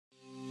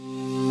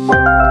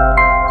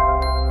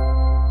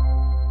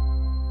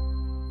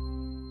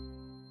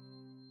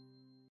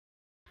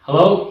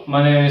Hello,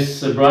 my name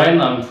is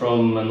Brian. I'm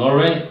from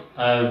Norway.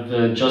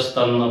 I've just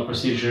done a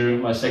procedure,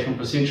 my second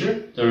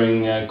procedure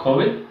during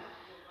COVID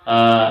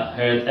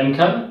here at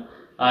MCAN.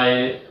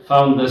 I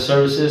found the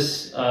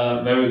services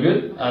very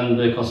good and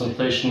the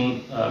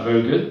consultation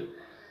very good.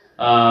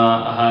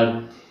 I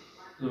had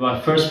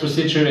my first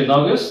procedure in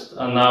August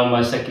and now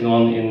my second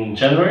one in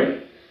January,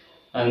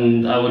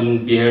 and I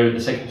wouldn't be here the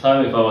second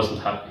time if I wasn't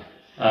happy.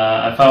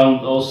 I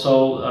found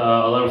also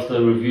a lot of the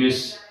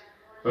reviews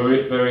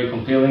very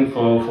compelling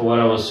for what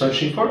I was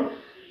searching for,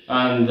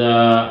 and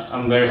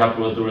I'm very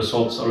happy with the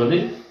results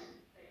already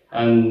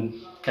and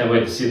can't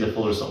wait to see the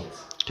full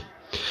results.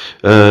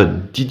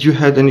 Did you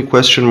had any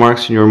question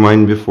marks in your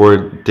mind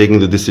before taking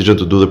the decision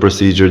to do the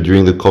procedure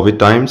during the COVID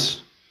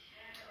times?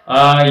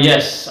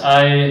 Yes,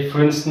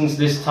 for instance,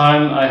 this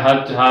time I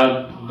had to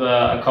have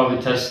a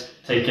COVID test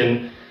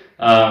taken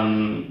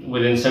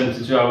within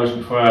 72 hours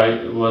before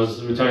I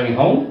was returning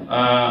home,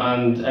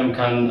 and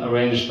MCAN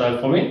arranged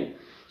that for me.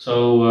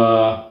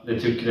 So they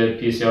took the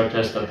PCR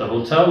test at the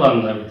hotel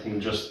and everything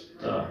just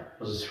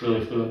was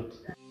really fluent.